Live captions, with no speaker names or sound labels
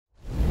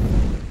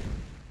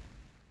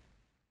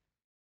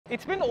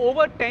It's been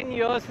over 10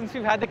 years since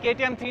we've had the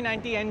KTM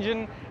 390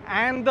 engine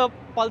and the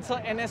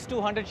Pulsar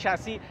NS200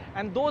 chassis,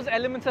 and those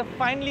elements have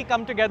finally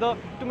come together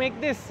to make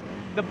this,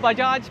 the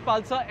Bajaj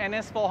Pulsar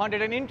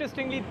NS400. And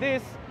interestingly,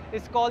 this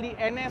is called the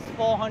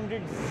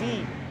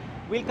NS400Z.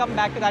 We'll come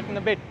back to that in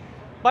a bit.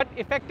 But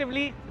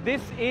effectively,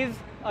 this is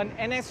an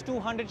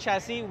NS200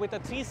 chassis with a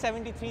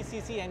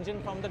 373cc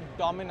engine from the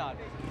Dominar.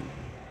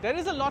 There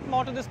is a lot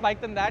more to this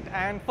bike than that,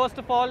 and first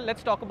of all,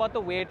 let's talk about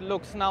the way it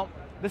looks. Now,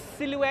 the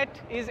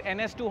silhouette is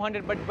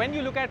NS200, but when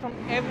you look at it from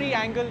every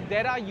angle,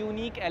 there are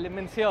unique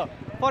elements here.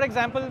 For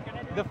example,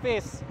 the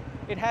face.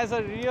 It has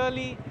a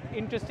really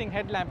interesting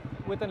headlamp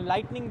with a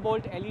lightning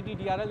bolt LED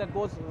DRL that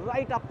goes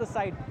right up the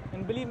side.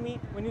 And believe me,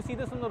 when you see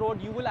this on the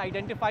road, you will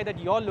identify that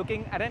you're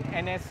looking at an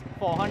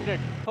NS400.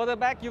 Further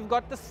back, you've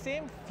got the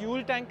same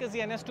fuel tank as the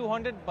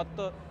NS200, but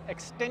the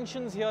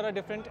extensions here are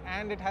different,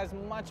 and it has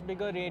much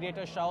bigger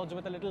radiator shrouds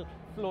with a little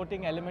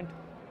floating element.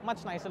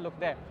 Much nicer look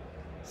there.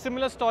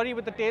 Similar story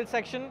with the tail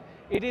section.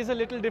 It is a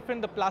little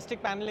different. The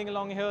plastic paneling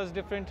along here is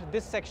different.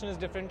 This section is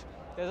different.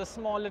 There's a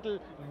small little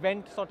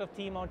vent sort of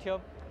theme out here.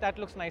 That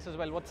looks nice as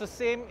well. What's the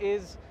same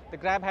is the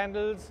grab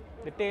handles,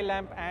 the tail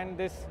lamp, and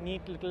this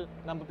neat little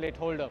number plate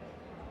holder.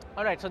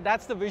 All right, so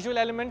that's the visual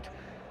element.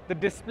 The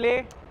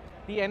display.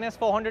 The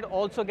NS400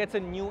 also gets a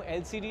new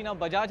LCD. Now,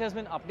 Bajaj has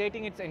been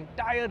updating its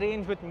entire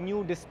range with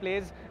new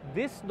displays.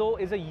 This, though,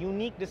 is a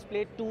unique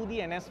display to the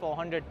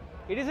NS400.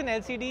 It is an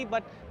LCD,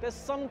 but there's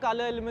some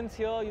color elements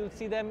here. You'll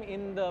see them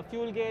in the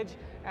fuel gauge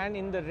and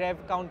in the rev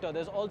counter.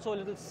 There's also a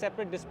little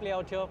separate display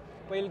out here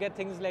where you'll get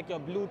things like your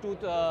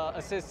Bluetooth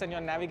assists and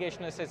your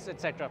navigation assists,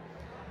 etc.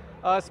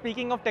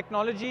 Speaking of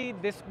technology,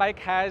 this bike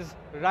has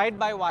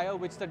ride-by-wire,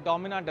 which the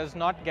Dominar does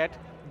not get.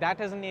 That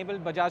has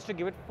enabled Bajaj to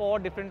give it 4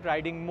 different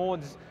riding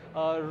modes.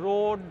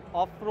 Road,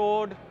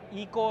 off-road,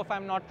 eco if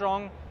I'm not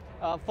wrong.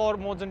 4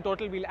 modes in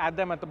total, we'll add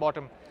them at the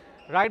bottom.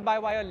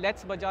 Ride-by-wire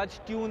lets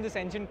Bajaj tune this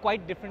engine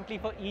quite differently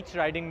for each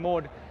riding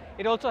mode.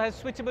 It also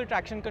has switchable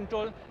traction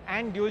control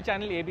and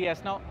dual-channel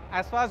ABS. Now,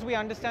 as far as we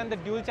understand, the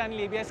dual-channel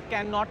ABS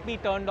cannot be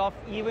turned off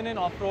even in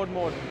off-road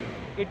mode.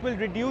 It will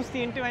reduce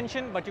the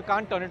intervention, but you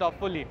can't turn it off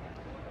fully.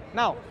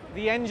 Now,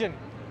 the engine,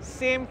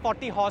 same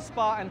 40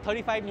 horsepower and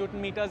 35 Newton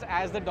meters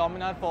as the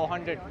Dominar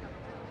 400.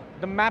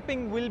 The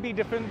mapping will be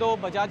different though.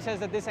 Bajaj says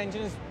that this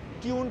engine is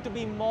tuned to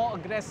be more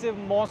aggressive,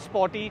 more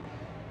sporty,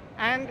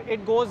 and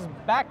it goes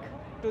back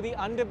to the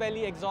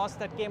underbelly exhaust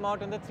that came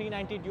out on the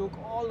 390 Duke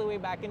all the way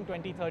back in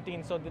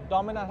 2013. So the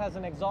Dominar has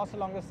an exhaust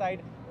along the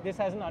side, this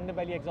has an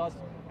underbelly exhaust,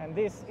 and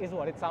this is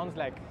what it sounds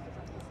like.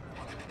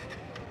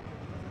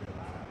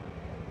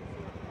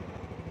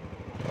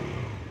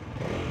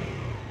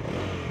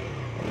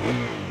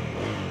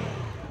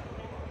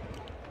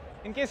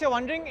 In case you're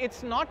wondering,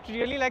 it's not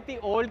really like the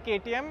old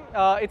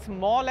KTM. It's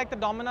more like the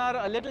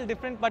Dominar, a little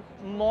different, but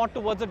more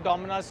towards a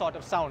Dominar sort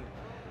of sound.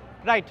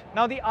 Right,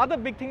 now the other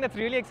big thing that's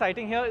really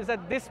exciting here is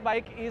that this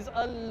bike is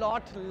a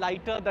lot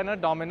lighter than a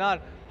Dominar.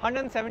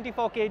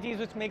 174 kgs,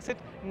 which makes it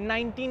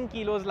 19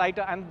 kilos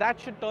lighter, and that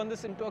should turn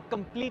this into a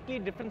completely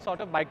different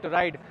sort of bike to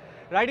ride.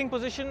 Riding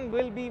position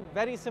will be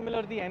very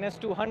similar to the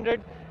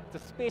NS200.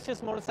 It's a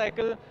spacious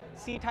motorcycle.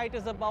 Seat height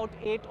is about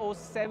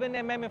 807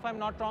 mm if I'm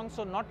not wrong,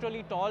 so not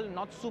really tall,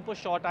 not super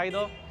short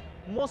either.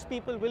 Most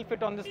people will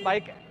fit on this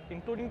bike,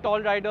 including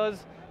tall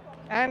riders.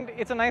 And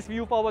it's a nice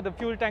view forward. The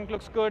fuel tank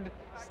looks good,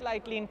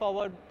 slightly in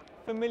forward,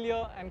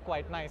 familiar and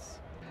quite nice.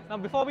 Now,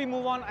 before we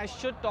move on, I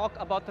should talk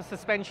about the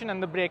suspension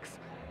and the brakes.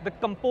 The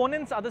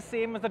components are the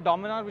same as the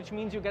Dominar, which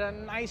means you get a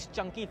nice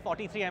chunky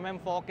 43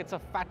 mm fork. It's a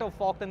fatter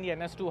fork than the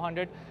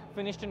NS200,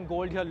 finished in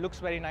gold here, looks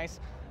very nice.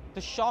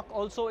 The shock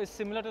also is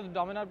similar to the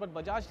Dominar, but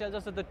Bajaj tells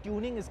us that the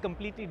tuning is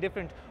completely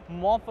different,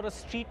 more for a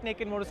street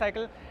naked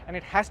motorcycle, and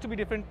it has to be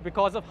different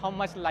because of how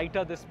much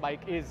lighter this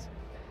bike is.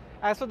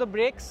 As for the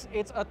brakes,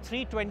 it's a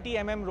 320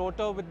 mm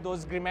rotor with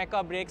those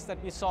Grimeca brakes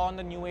that we saw on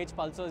the new age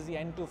Pulsars, the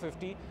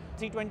N250.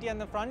 320 on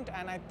the front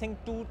and I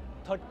think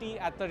 230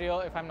 at the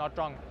rear if I'm not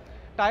wrong.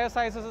 Tire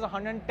sizes is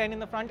 110 in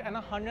the front and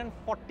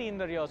 140 in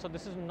the rear. So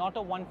this is not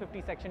a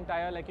 150 section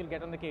tire like you'll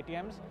get on the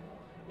KTMs.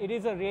 It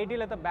is a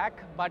radial at the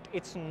back, but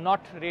it's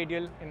not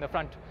radial in the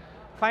front.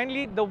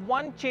 Finally, the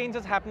one change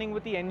that's happening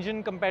with the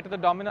engine compared to the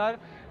Dominar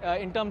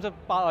in terms of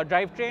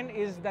drivetrain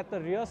is that the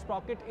rear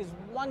sprocket is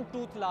 1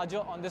 tooth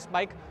larger on this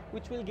bike,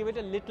 which will give it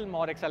a little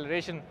more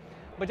acceleration.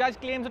 Bajaj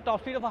claims a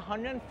top speed of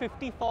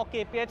 154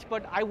 kph,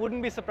 but I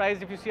wouldn't be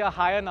surprised if you see a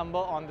higher number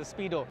on the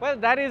speedo. Well,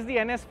 that is the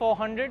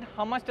NS400.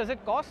 How much does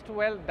it cost?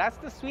 Well, that's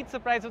the sweet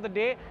surprise of the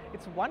day.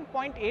 It's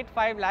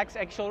 1.85 lakhs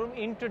ex-showroom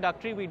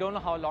introductory. We don't know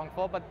how long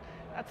for, but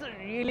that's a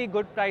really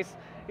good price.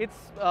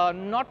 It's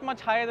not much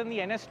higher than the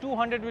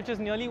NS200, which is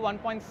nearly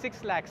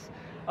 1.6 lakhs.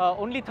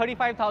 Only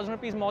 35,000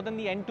 rupees more than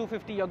the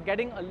N250. You're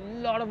getting a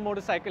lot of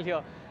motorcycle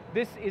here.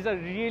 This is a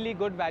really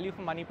good value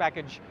for money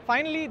package.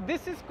 Finally,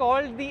 this is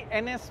called the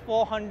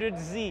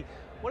NS400Z.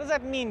 What does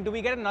that mean? Do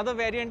we get another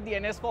variant, the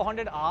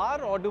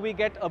NS400R, or do we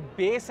get a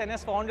base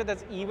NS400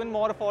 that's even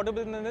more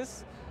affordable than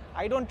this?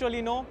 I don't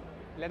really know.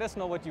 Let us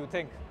know what you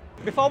think.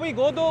 Before we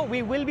go though,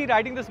 we will be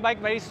riding this bike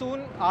very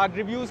soon. Our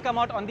reviews come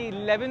out on the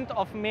 11th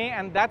of May,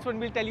 and that's when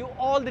we'll tell you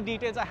all the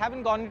details. I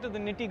haven't gone into the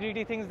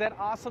nitty-gritty things. There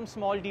are some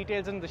small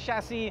details in the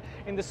chassis,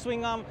 in the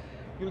swing arm.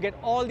 You'll get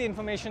all the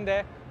information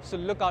there, so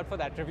look out for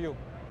that review.